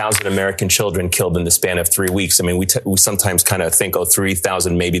 200,000 American children killed in the span of 3 weeks. I mean, we sometimes kind of think,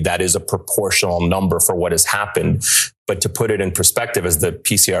 3,000, maybe that is a proportional number for what has happened. But to put it in perspective, as the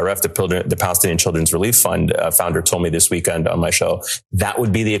PCRF, the Palestinian Children's Relief Fund founder told me this weekend on my show, that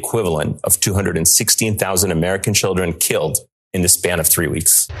would be the equivalent of 216,000 American children killed in the span of 3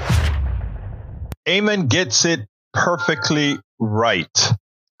 weeks. Ayman gets it perfectly right.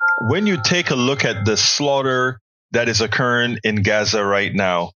 When you take a look at the slaughter that is occurring in Gaza right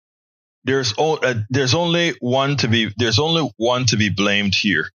now, there's only one to be blamed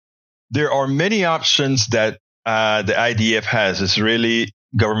here. There are many options that the IDF has, the Israeli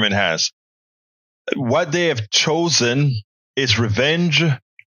government has. What they have chosen is revenge,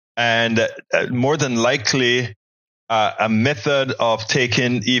 and more than likely a method of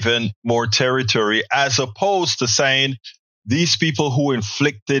taking even more territory, as opposed to saying these people who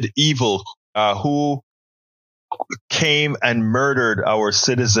inflicted evil, who came and murdered our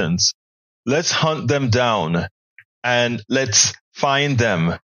citizens, let's hunt them down and let's find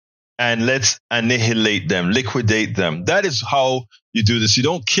them and let's annihilate them, liquidate them. That is how you do this. You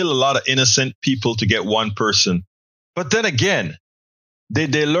don't kill a lot of innocent people to get one person. But then again,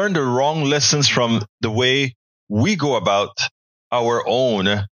 they learned the wrong lessons from the way we go about our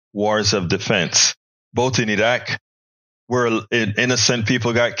own wars of defense, both in Iraq, where innocent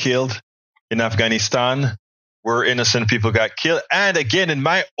people got killed, in Afghanistan, where innocent people got killed, and again in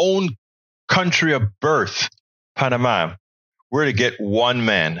my own country of birth, Panama, where to get one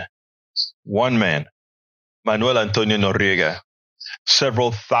man, Manuel Antonio Noriega.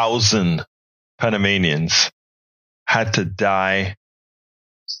 Several thousand Panamanians had to die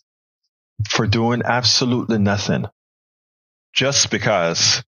for doing absolutely nothing. just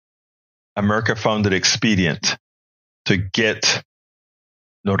because America found it expedient to get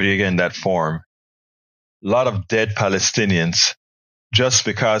Noriega in that form. A lot of dead Palestinians just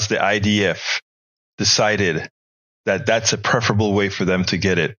because the IDF decided that that's a preferable way for them to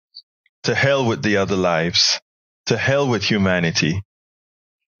get it. To hell with the other lives. To hell with humanity.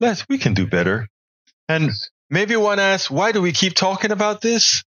 We can do better. And maybe one asks, why do we keep talking about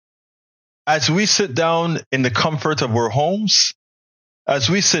this? As we sit down in the comfort of our homes, as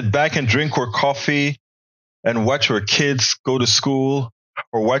we sit back and drink our coffee and watch our kids go to school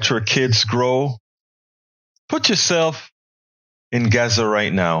or watch our kids grow, put yourself in Gaza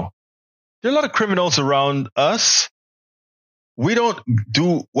right now. There are a lot of criminals around us. We don't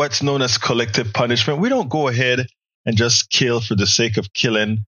do what's known as collective punishment. We don't go ahead and just kill for the sake of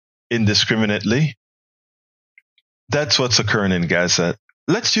killing indiscriminately. That's what's occurring in Gaza.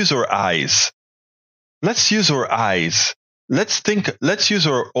 Let's use our eyes. Let's use our eyes. Let's use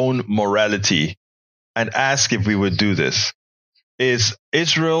our own morality and ask if we would do this. Is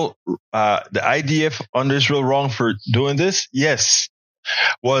Israel, the IDF under Israel wrong for doing this? Yes.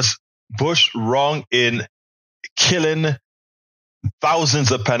 Was Bush wrong in killing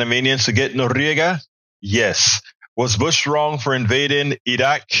thousands of Panamanians to get Noriega? Yes. Was Bush wrong for invading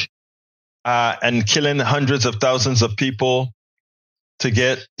Iraq and killing hundreds of thousands of people to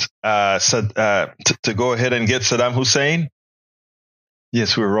get to go ahead and get Saddam Hussein?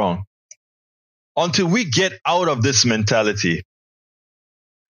 Yes, we're wrong. Until we get out of this mentality,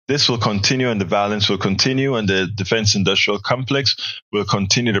 this will continue and the violence will continue and the defense industrial complex will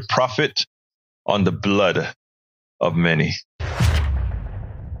continue to profit on the blood of many.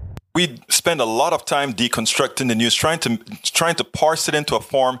 We spend a lot of time deconstructing the news, trying to parse it into a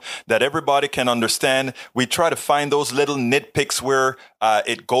form that everybody can understand. We try to find those little nitpicks where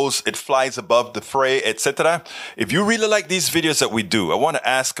it flies above the fray, etc. If you really like these videos that we do, I want to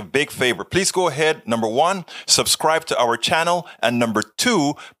ask a big favor. Please go ahead. Number 1, subscribe to our channel. And number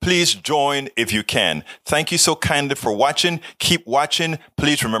 2, please join if you can. Thank you so kindly for watching. Keep watching.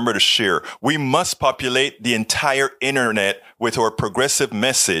 Please remember to share. We must populate the entire internet with our progressive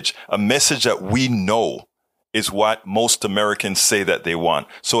message, a message that we know is what most Americans say that they want.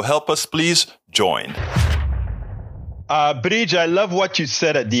 So help us, please join. Bridge, I love what you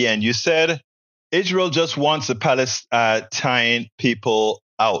said at the end. You said Israel just wants the Palestine people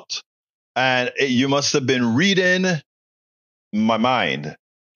out. And you must have been reading my mind.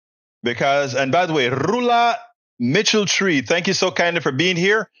 Because, and by the way, Rula Mitchell-Tree, thank you so kindly for being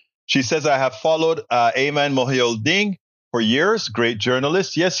here. She says, I have followed Ayman Mohyeldin for years. Great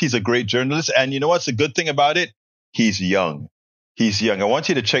journalist. Yes, he's a great journalist. And you know what's the good thing about it? He's young. He's young. I want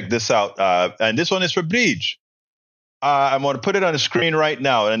you to check this out. And this one is for Bridge. I'm going to put it on the screen right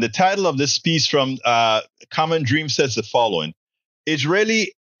now. And the title of this piece from Common Dream says the following.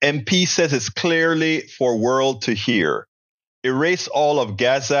 Israeli MP says it's clearly for world to hear. Erase all of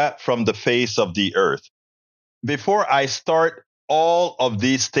Gaza from the face of the earth. Before I start all of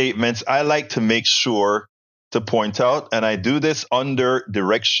these statements, I like to make sure to point out, and I do this under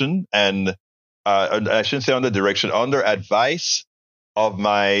direction and I shouldn't say under direction, under advice of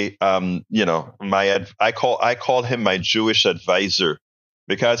my, I call him my Jewish advisor,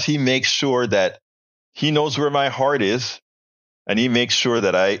 because he makes sure that he knows where my heart is, and he makes sure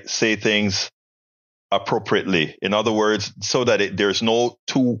that I say things appropriately. In other words, so that there's no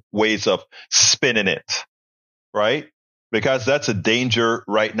two ways of spinning it, right? Because that's a danger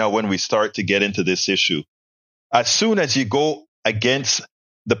right now when we start to get into this issue. As soon as you go against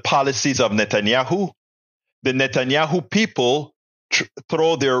the policies of Netanyahu, the Netanyahu people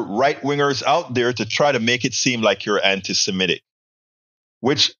throw their right-wingers out there to try to make it seem like you're anti-Semitic,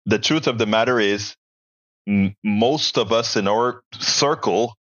 which the truth of the matter is most of us in our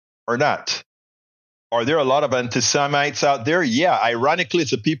circle are not. Are there a lot of anti-Semites out there? Yeah, ironically,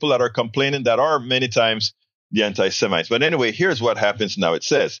 it's the people that are complaining that are many times the anti-Semites. But anyway, here's what happens now. It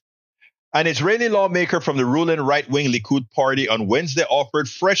says, an Israeli lawmaker from the ruling right-wing Likud party on Wednesday offered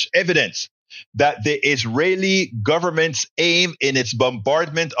fresh evidence that the Israeli government's aim in its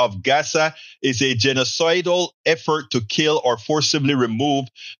bombardment of Gaza is a genocidal effort to kill or forcibly remove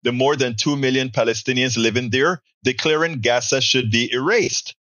the more than 2 million Palestinians living there, declaring Gaza should be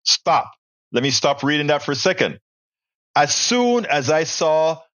erased. Stop. Let me stop reading that for a second. As soon as I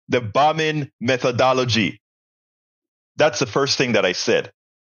saw the bombing methodology, that's the first thing that I said.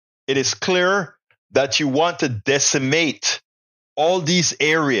 It is clear that you want to decimate all these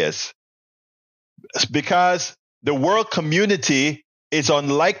areas because the world community is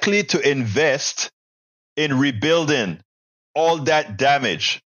unlikely to invest in rebuilding all that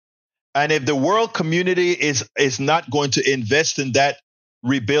damage. And if the world community is not going to invest in that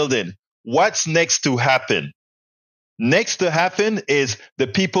rebuilding, what's next to happen? Next to happen is the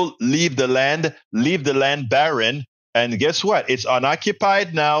people leave the land barren. And guess what? It's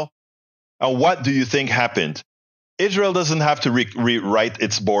unoccupied now. And what do you think happened? Israel doesn't have to rewrite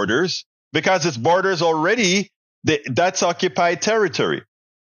its borders because its borders already, that's occupied territory.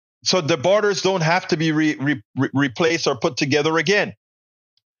 So the borders don't have to be replaced or put together again.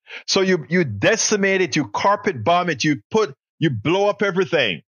 So you decimate it, you carpet bomb it, you blow up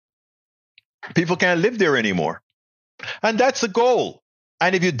everything. People can't live there anymore. And that's the goal.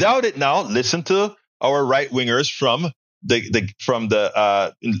 And if you doubt it now, listen to our right wingers from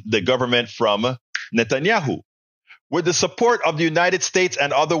the government from Netanyahu. With the support of the United States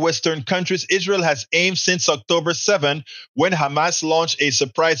and other Western countries, Israel has aimed since October 7, when Hamas launched a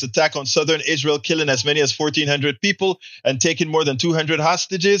surprise attack on southern Israel, killing as many as 1,400 people and taking more than 200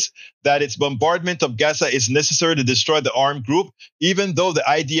 hostages, that its bombardment of Gaza is necessary to destroy the armed group, even though the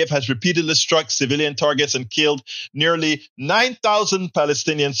IDF has repeatedly struck civilian targets and killed nearly 9,000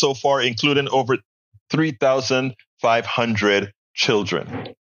 Palestinians so far, including over 3,500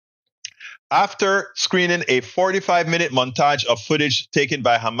 children. After screening a 45-minute montage of footage taken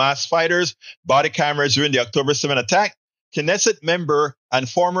by Hamas fighters' body cameras during the October 7 attack, Knesset member and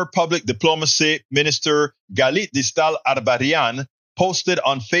former public diplomacy minister Galit Distal Arbarian posted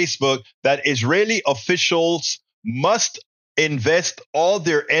on Facebook that Israeli officials must invest all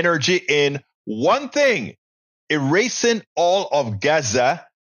their energy in one thing: erasing all of Gaza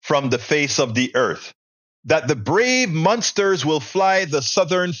from the face of the earth. That the brave monsters will fly the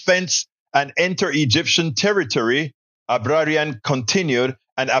southern fence and enter Egyptian territory, Abrarian continued,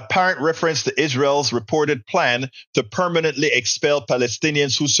 an apparent reference to Israel's reported plan to permanently expel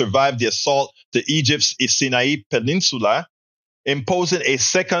Palestinians who survived the assault to Egypt's Sinai Peninsula, imposing a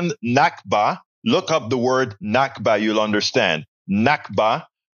second Nakba. Look up the word Nakba, you'll understand. Nakba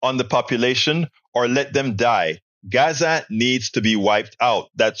on the population, or let them die. Gaza needs to be wiped out.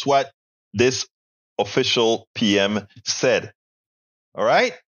 That's what this official PM said. All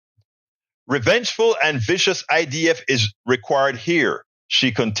right? Revengeful and vicious IDF is required here,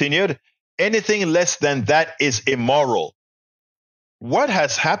 she continued. Anything less than that is immoral. What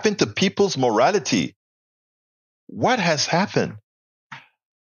has happened to people's morality? What has happened?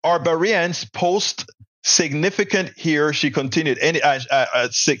 Arbarian's post significant here, she continued.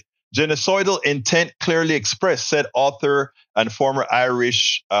 Genocidal intent clearly expressed, said author and former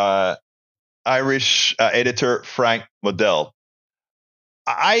Irish editor Frank Modell.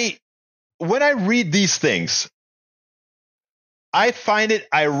 When I read these things, I find it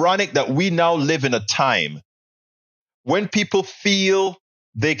ironic that we now live in a time when people feel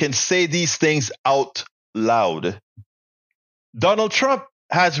they can say these things out loud. Donald Trump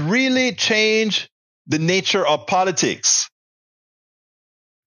has really changed the nature of politics,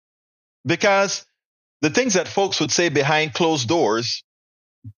 because the things that folks would say behind closed doors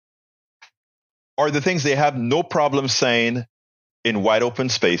are the things they have no problem saying in wide open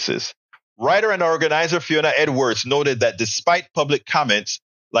spaces. Writer and organizer Fiona Edwards noted that despite public comments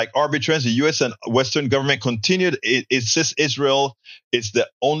like arbitrance, the U.S. and Western government continued to insist Israel is the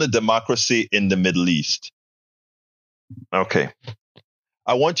only democracy in the Middle East. Okay.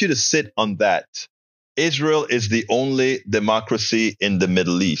 I want you to sit on that. Israel is the only democracy in the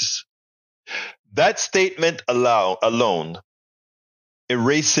Middle East. That statement alone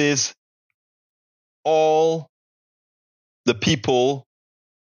erases all the people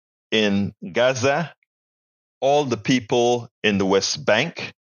in Gaza, all the people in the West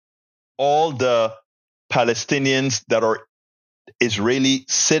Bank, all the Palestinians that are Israeli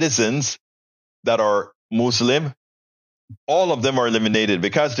citizens that are Muslim, all of them are eliminated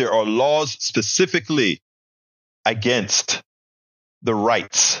because there are laws specifically against the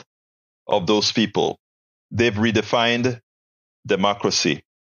rights of those people. They've redefined democracy.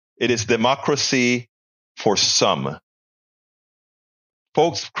 It is democracy for some.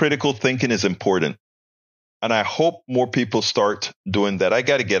 Folks, critical thinking is important. And I hope more people start doing that. I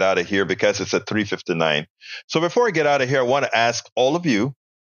got to get out of here because it's at 3:59. So before I get out of here, I want to ask all of you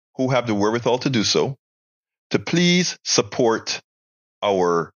who have the wherewithal to do so to please support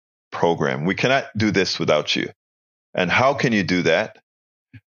our program. We cannot do this without you. And how can you do that?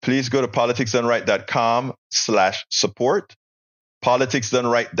 Please go to politicsdoneright.com/support,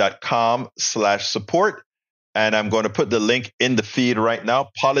 politicsdoneright.com/support. And I'm going to put the link in the feed right now,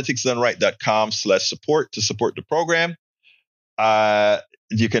 politicsdoneright.com/support to support the program.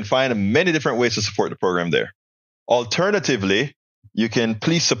 You can find many different ways to support the program there. Alternatively, you can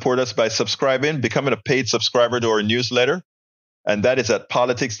please support us by subscribing, becoming a paid subscriber to our newsletter. and that is at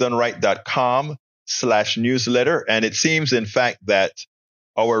politicsdoneright.com/newsletter. And it seems, in fact, that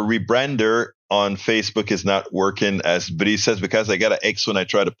our rebrander on Facebook is not working as Bree says, because I got an X when I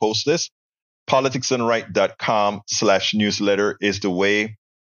try to post this. politicsdoneright.com/newsletter is the way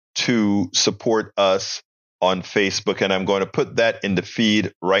to support us on Facebook. And I'm going to put that in the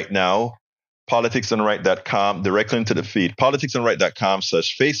feed right now. politicsdoneright.com, directly into the feed.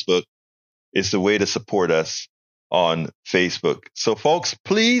 politicsdoneright.com/Facebook is the way to support us on Facebook. So folks,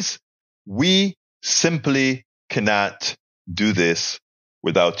 please, we simply cannot do this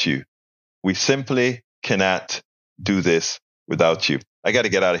without you. We simply cannot do this without you. I got to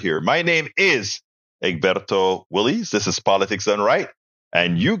get out of here. My name is Egberto Willies. This is Politics Done Right.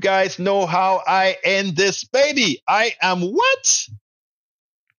 And you guys know how I end this baby. I am what?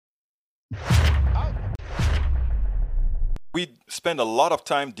 We spend a lot of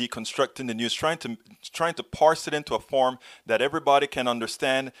time deconstructing the news, trying to parse it into a form that everybody can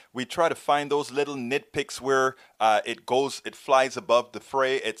understand. We try to find those little nitpicks where it flies above the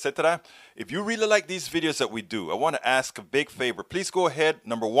fray, etc. If you really like these videos that we do, I want to ask a big favor. Please go ahead.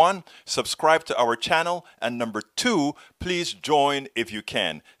 Number 1, subscribe to our channel. And number 2, please join if you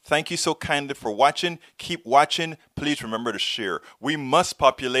can. Thank you so kindly for watching. Keep watching. Please remember to share. We must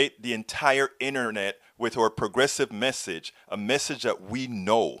populate the entire internet with our progressive message, a message that we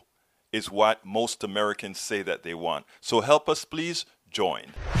know is what most Americans say that they want. So help us, please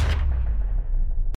join.